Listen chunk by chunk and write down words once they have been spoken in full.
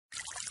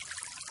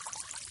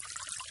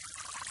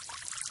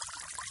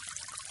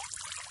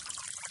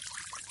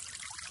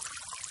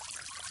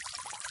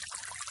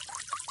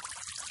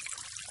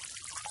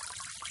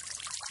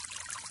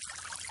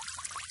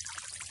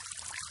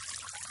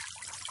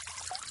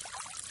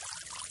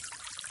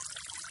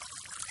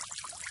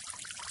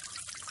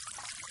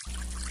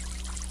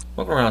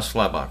Welcome around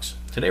Flatbox.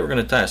 Today we're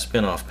going to tie a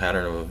spin-off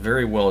pattern of a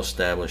very well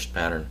established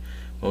pattern.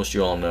 Most of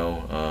you all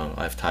know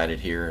I've tied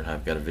it here and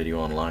I've got a video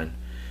online.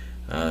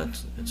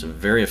 It's a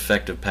very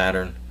effective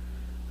pattern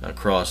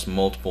across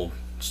multiple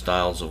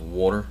styles of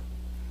water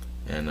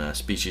and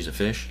species of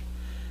fish.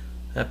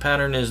 That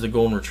pattern is the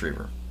golden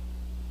retriever.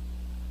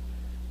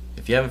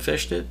 If you haven't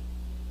fished it,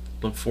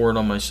 look for it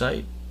on my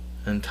site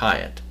and tie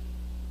it.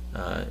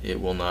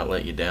 It will not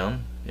let you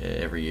down.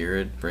 Every year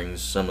it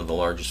brings some of the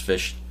largest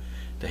fish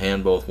to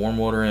hand, both warm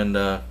water and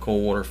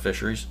cold water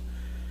fisheries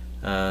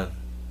that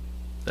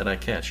I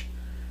catch.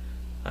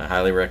 I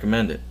highly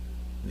recommend it.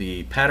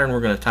 The pattern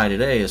we're going to tie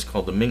today is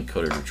called the mink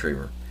coated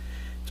retriever.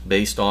 It's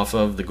based off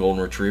of the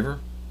golden retriever,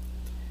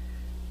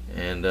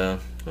 and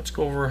let's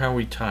go over how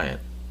we tie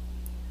it.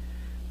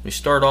 We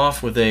start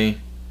off with a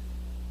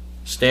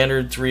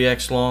standard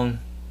 3x long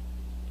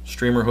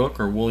streamer hook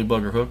or woolly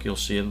bugger hook, you'll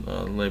see it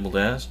labeled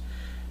as,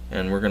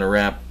 and we're going to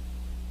wrap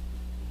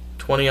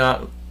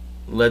 20-aught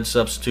lead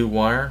substitute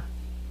wire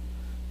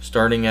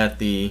starting at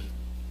the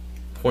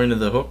point of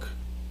the hook,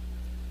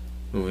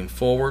 moving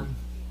forward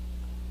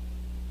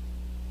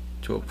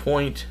to a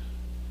point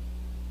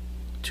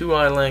 2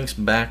 eye lengths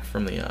back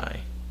from the eye.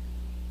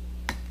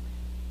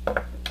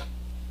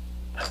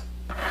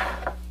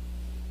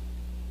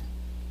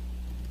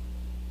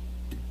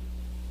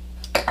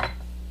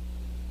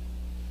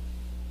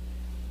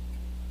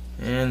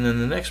 And then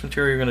the next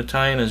material you're going to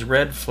tie in is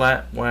red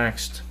flat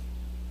waxed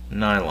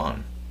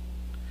nylon.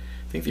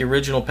 I think the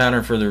original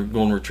pattern for the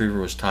golden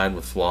retriever was tied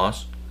with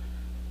floss.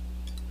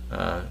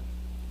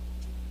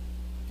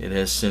 It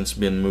has since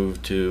been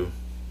moved to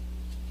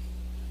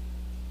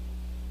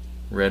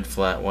red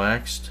flat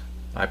waxed.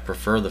 I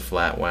prefer the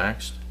flat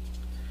waxed.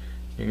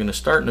 You're going to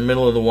start in the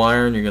middle of the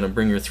wire and you're going to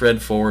bring your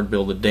thread forward,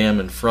 build a dam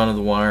in front of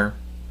the wire,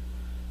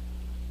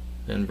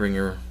 then bring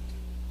your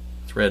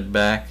thread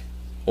back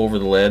over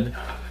the lead,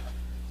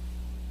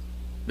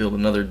 build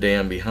another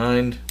dam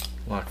behind,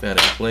 lock that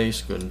in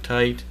place good and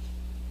tight,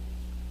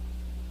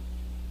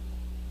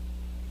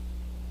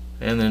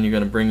 and then you're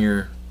going to bring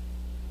your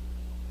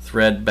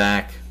thread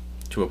back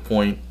to a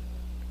point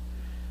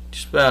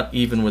just about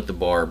even with the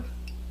barb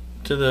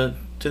to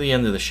the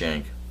end of the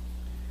shank.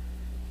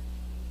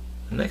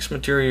 The next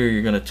material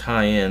you're going to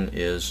tie in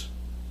is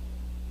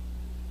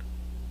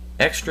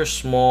extra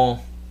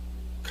small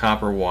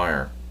copper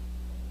wire.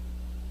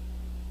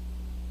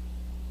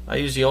 I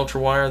use the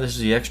ultra wire. This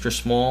is the extra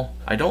small.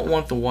 I don't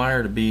want the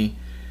wire to be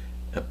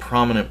a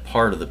prominent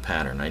part of the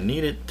pattern. I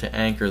need it to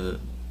anchor the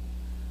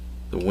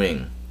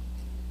wing.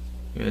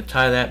 You're going to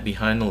tie that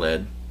behind the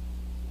lead,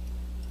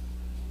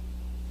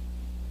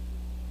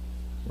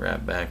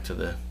 wrap back to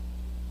the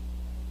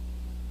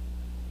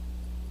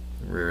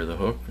rear of the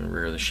hook, the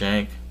rear of the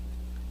shank,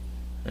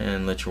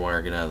 and let your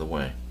wire get out of the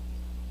way.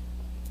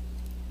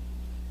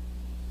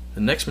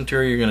 The next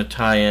material you're going to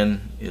tie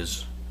in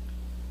is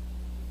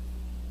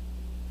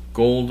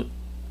gold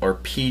or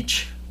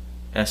peach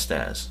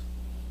estaz.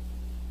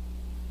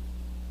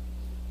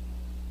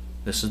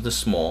 This is the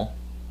small,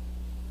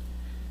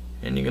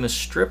 and you're going to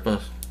strip a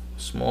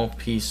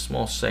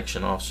small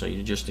section off so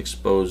you just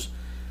expose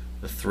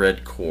the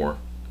thread core.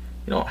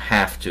 You don't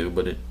have to,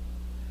 but it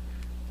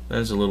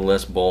adds a little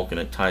less bulk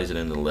and it ties it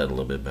into the lead a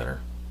little bit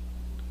better.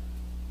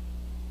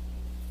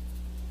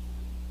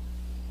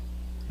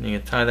 And you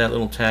can tie that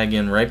little tag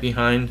in right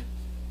behind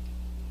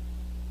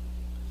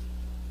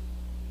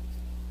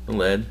the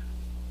lead.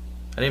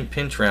 I didn't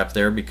pinch wrap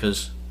there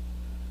because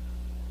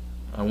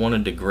I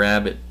wanted to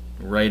grab it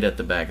right at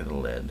the back of the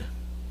lead.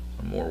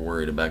 I'm more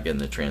worried about getting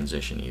the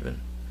transition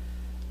even.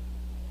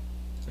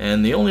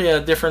 And the only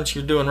difference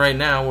you're doing right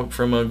now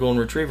from a golden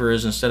retriever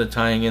is instead of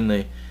tying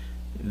in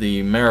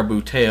the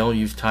marabou tail,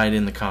 you've tied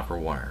in the copper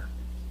wire.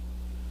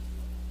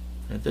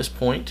 At this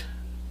point,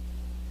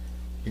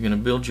 you're going to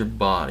build your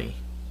body.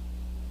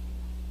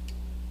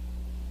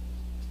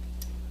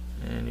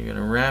 And you're going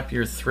to wrap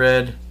your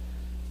thread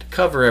to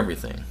cover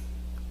everything.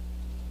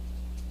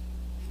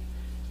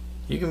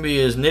 You can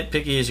be as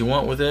nitpicky as you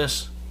want with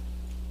this.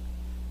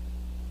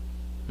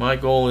 My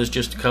goal is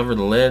just to cover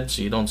the lead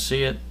so you don't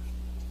see it,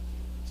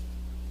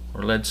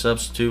 or lead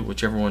substitute,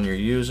 whichever one you're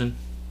using.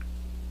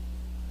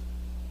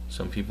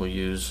 Some people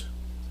use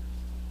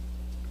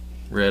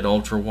red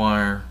ultra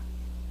wire.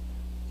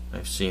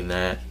 I've seen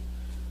that.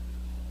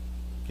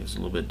 Gives a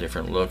little bit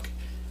different look.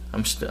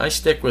 I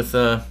stick with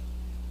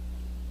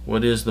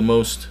what is the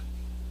most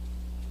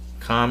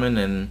common,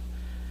 and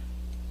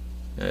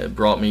it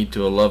brought me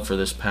to a love for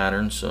this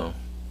pattern. So,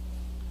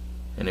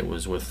 and it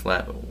was with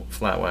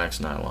flat wax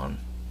nylon.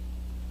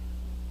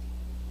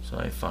 So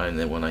I find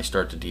that when I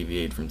start to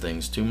deviate from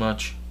things too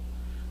much,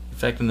 the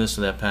effectiveness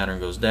of that pattern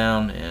goes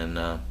down,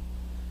 and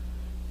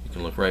you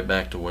can look right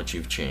back to what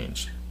you've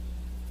changed.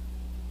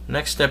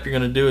 Next step you're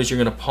going to do is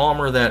you're going to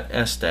palmer that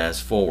estaz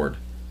forward,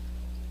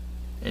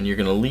 and you're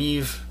going to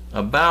leave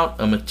about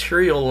a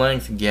material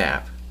length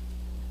gap,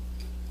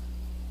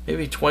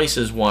 maybe twice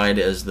as wide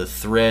as the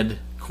thread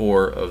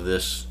core of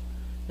this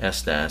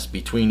estaz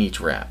between each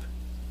wrap.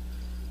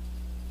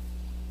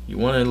 you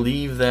want to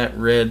leave that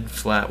red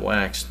flat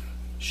wax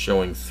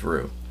showing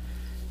through.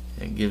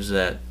 It gives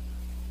that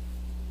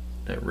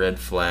red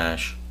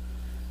flash,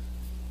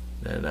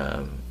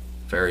 that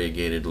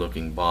variegated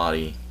looking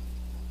body,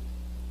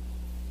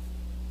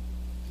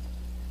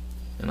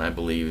 and I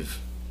believe,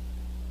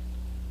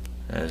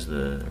 as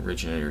the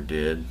originator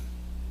did,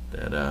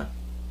 that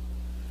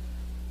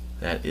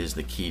that is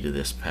the key to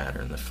this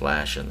pattern, the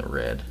flash and the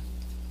red.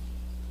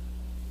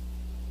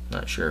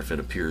 Not sure if it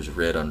appears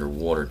red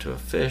underwater to a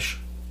fish,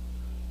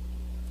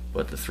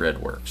 but the thread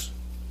works.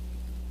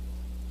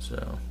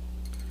 So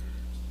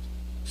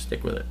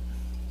stick with it.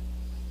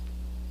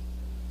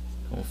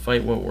 Don't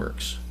fight what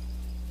works.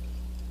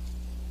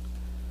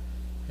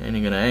 And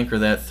you're going to anchor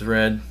that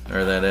thread,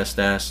 or that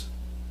Estas,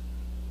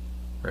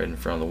 right in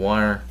front of the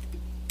wire.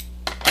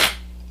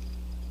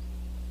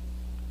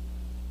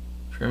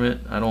 Trim it.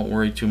 I don't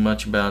worry too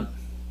much about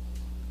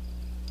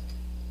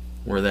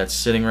where that's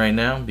sitting right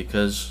now,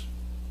 because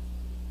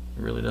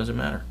it really doesn't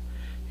matter.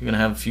 You're going to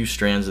have a few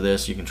strands of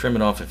this. You can trim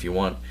it off if you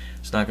want.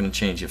 It's not going to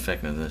change the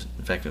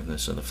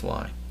effectiveness of the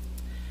fly.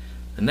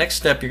 The next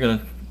step you're going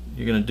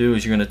to do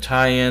is you're going to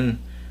tie in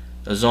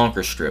a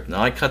zonker strip.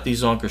 Now, I cut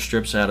these zonker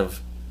strips out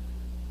of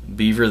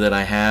beaver that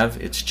I have.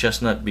 It's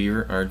chestnut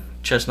beaver, or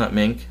chestnut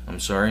mink, I'm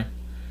sorry.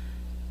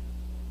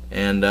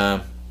 And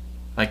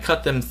I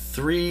cut them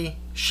 3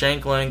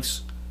 shank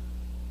lengths,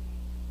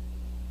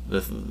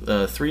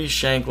 the 3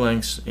 shank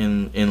lengths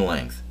in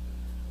length.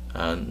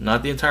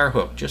 Not the entire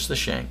hook, just the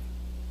shank.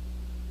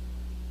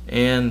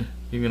 And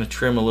you're going to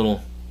trim a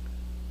little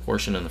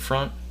portion in the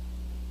front.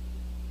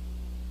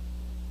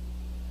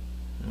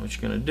 And what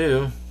you're going to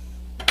do,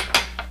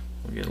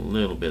 we'll get a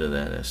little bit of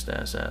that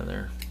Estas out of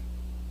there.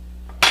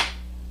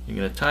 You're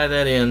going to tie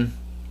that in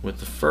with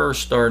the fur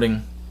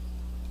starting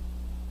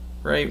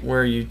right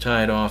where you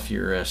tied off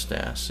your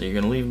Estas. So you're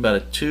going to leave about a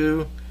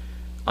 2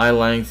 eye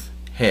length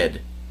head.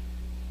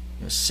 You're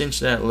going to cinch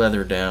that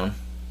leather down.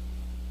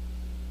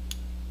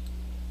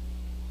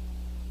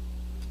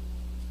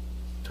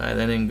 Tie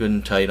that in good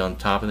and tight on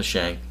top of the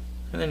shank,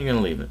 and then you're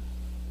going to leave it.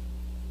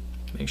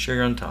 Make sure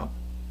you're on top.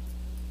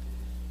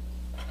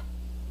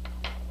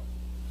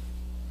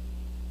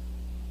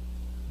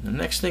 The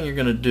next thing you're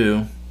going to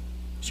do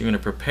is you're going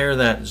to prepare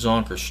that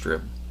zonker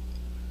strip.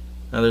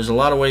 Now, there's a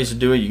lot of ways to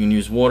do it. You can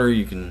use water.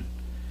 You can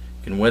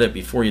wet it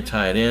before you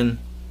tie it in.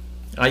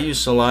 I use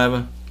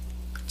saliva.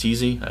 It's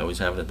easy. I always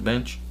have it at the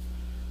bench.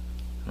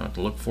 I don't have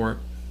to look for it.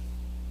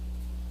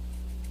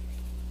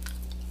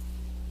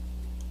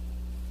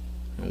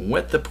 And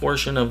wet the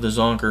portion of the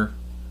zonker,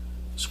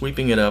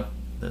 sweeping it up,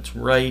 that's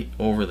right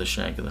over the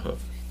shank of the hook.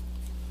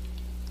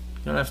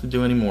 You don't have to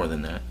do any more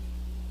than that.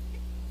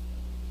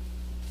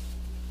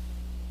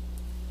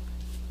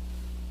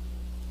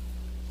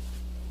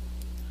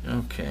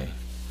 Okay.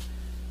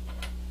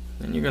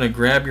 Then you're going to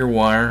grab your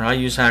wire. I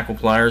use hackle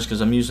pliers because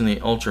I'm using the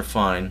ultra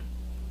fine.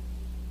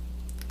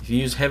 If you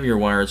use heavier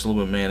wire, it's a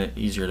little bit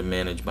easier to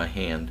manage by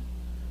hand.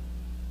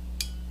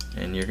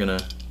 And you're going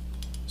to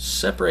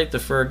separate the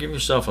fur. Give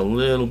yourself a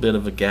little bit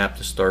of a gap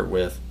to start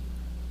with,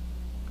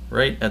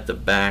 right at the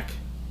back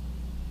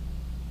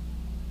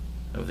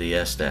of the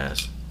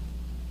Estas.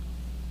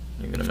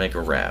 You're going to make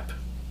a wrap.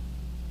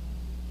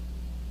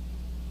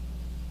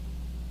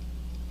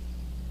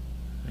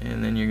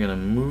 And then you're going to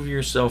move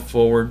yourself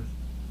forward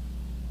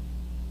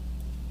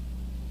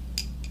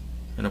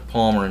in a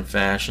palmer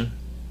fashion.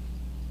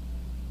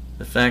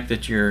 The fact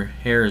that your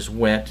hair is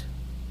wet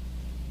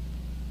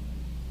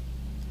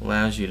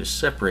allows you to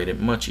separate it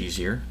much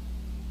easier.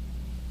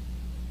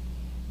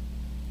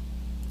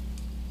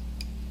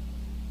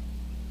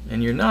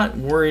 And you're not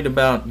worried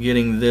about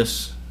getting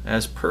this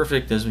as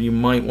perfect as you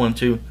might want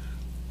to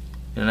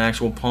in an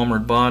actual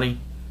palmered body,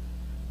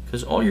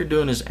 because all you're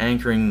doing is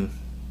anchoring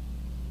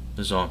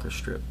the zonker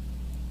strip.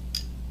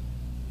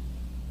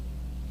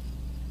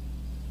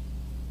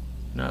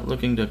 Not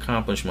looking to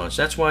accomplish much.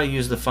 That's why I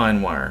use the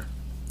fine wire.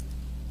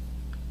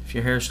 If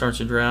your hair starts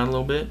to dry out a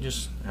little bit,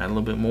 just add a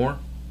little bit more.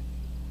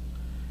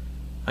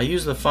 I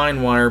use the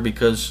fine wire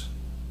because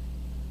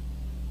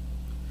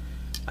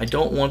I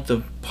don't want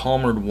the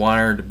palmered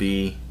wire to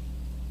be,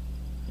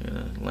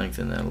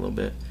 lengthen that a little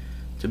bit,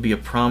 to be a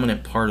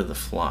prominent part of the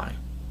fly.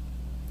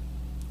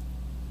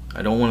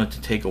 I don't want it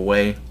to take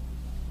away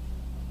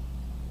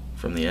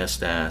from the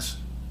Estas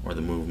or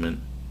the movement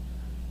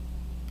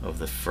of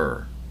the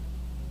fur.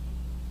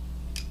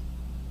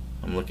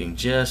 I'm looking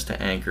just to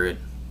anchor it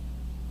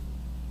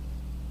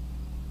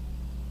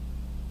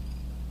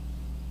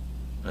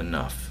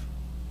enough.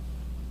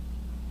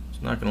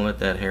 It's not going to let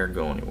that hair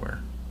go anywhere.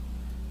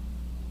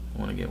 I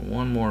want to get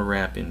one more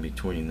wrap in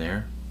between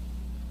there.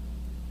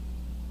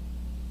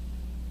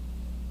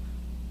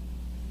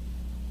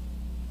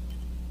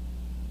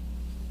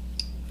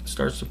 It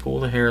starts to pull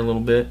the hair a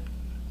little bit.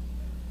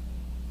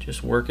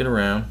 Just work it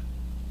around.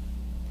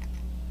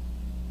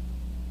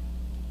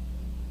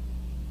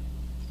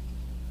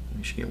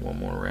 We should get one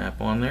more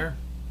wrap on there.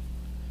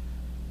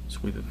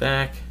 Sweep it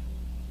back.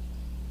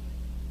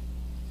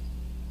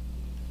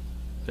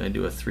 Then I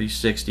do a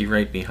 360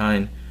 right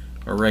behind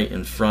are right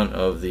in front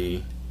of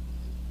the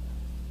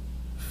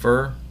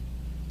fur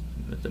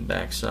at the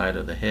back side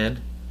of the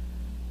head.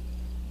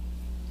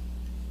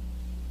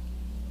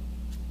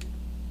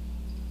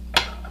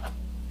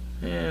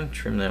 And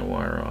trim that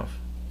wire off.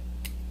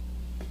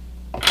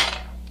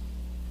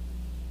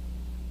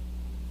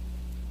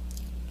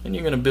 And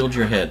you're going to build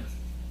your head.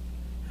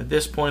 At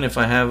this point, if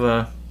I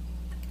have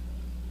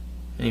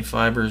any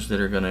fibers that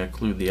are going to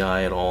occlude the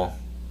eye at all,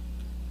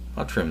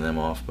 I'll trim them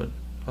off, but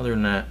other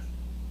than that,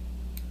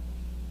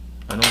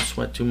 I don't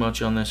sweat too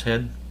much on this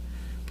head.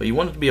 But you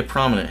want it to be a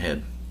prominent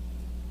head.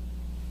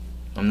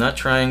 I'm not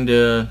trying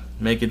to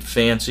make it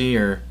fancy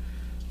or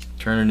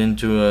turn it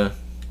into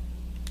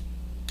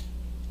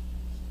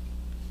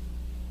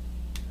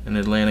an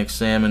Atlantic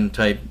salmon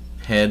type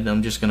head.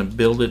 I'm just going to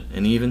build it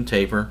an even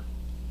taper,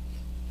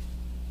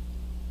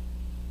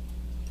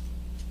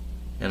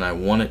 and I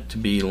want it to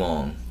be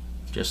long,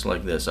 just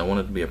like this. I want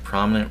it to be a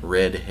prominent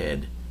red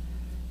head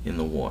in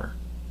the water.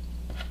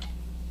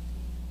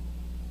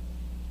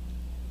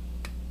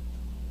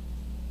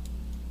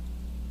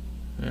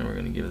 And we're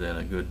going to give that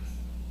a good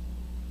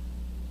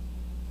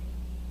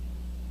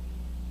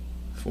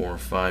 4 or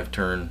 5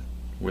 turn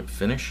whip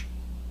finish.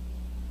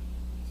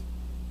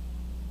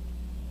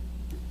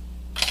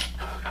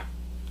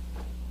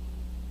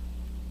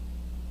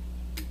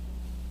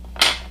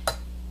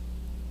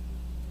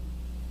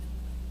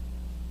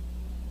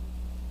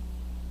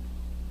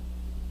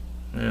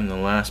 And the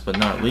last but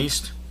not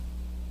least,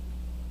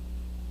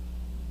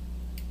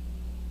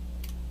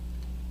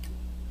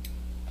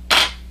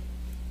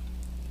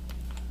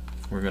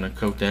 we're going to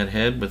coat that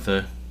head with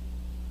a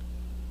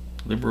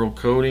liberal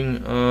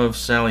coating of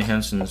Sally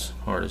Henson's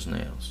Hard as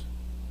Nails.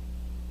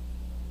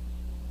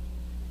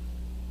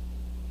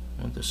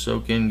 Want to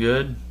soak in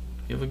good,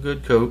 give a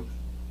good coat,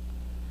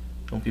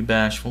 don't be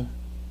bashful.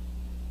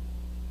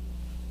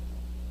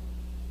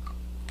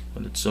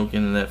 Let it soak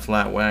into that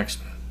flat wax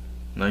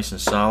nice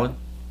and solid.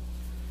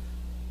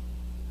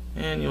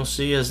 And you'll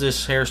see as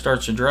this hair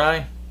starts to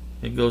dry,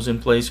 it goes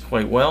in place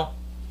quite well.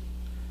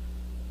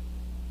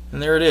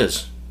 And there it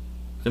is,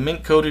 the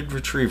mink coated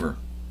retriever.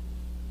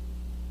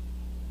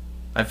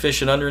 I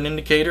fish it under an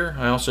indicator.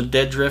 I also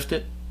dead drift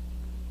it,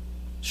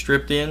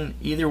 stripped in.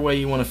 Either way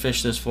you want to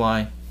fish this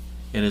fly,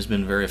 it has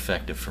been very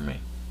effective for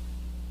me.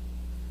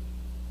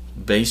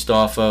 Based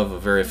off of a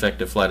very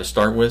effective fly to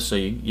start with, so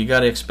you got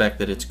to expect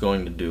that it's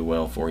going to do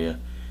well for you.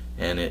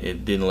 And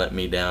it didn't let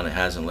me down. It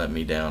hasn't let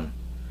me down.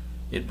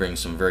 It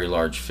brings some very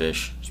large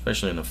fish,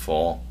 especially in the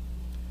fall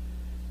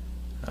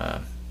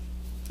and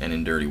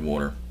in dirty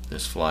water.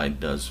 This fly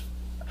does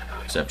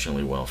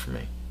exceptionally well for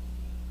me.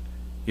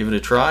 Give it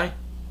a try.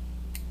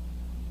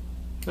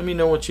 Let me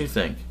know what you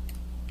think.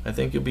 I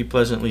think you'll be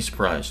pleasantly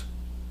surprised.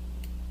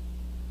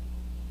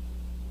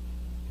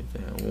 Get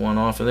that one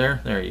off of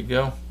there. There you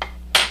go.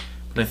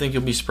 But I think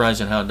you'll be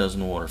surprised at how it does in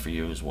the water for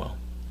you as well.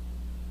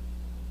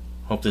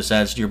 Hope this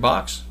adds to your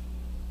box.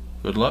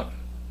 Good luck.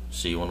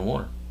 See you on the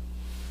water.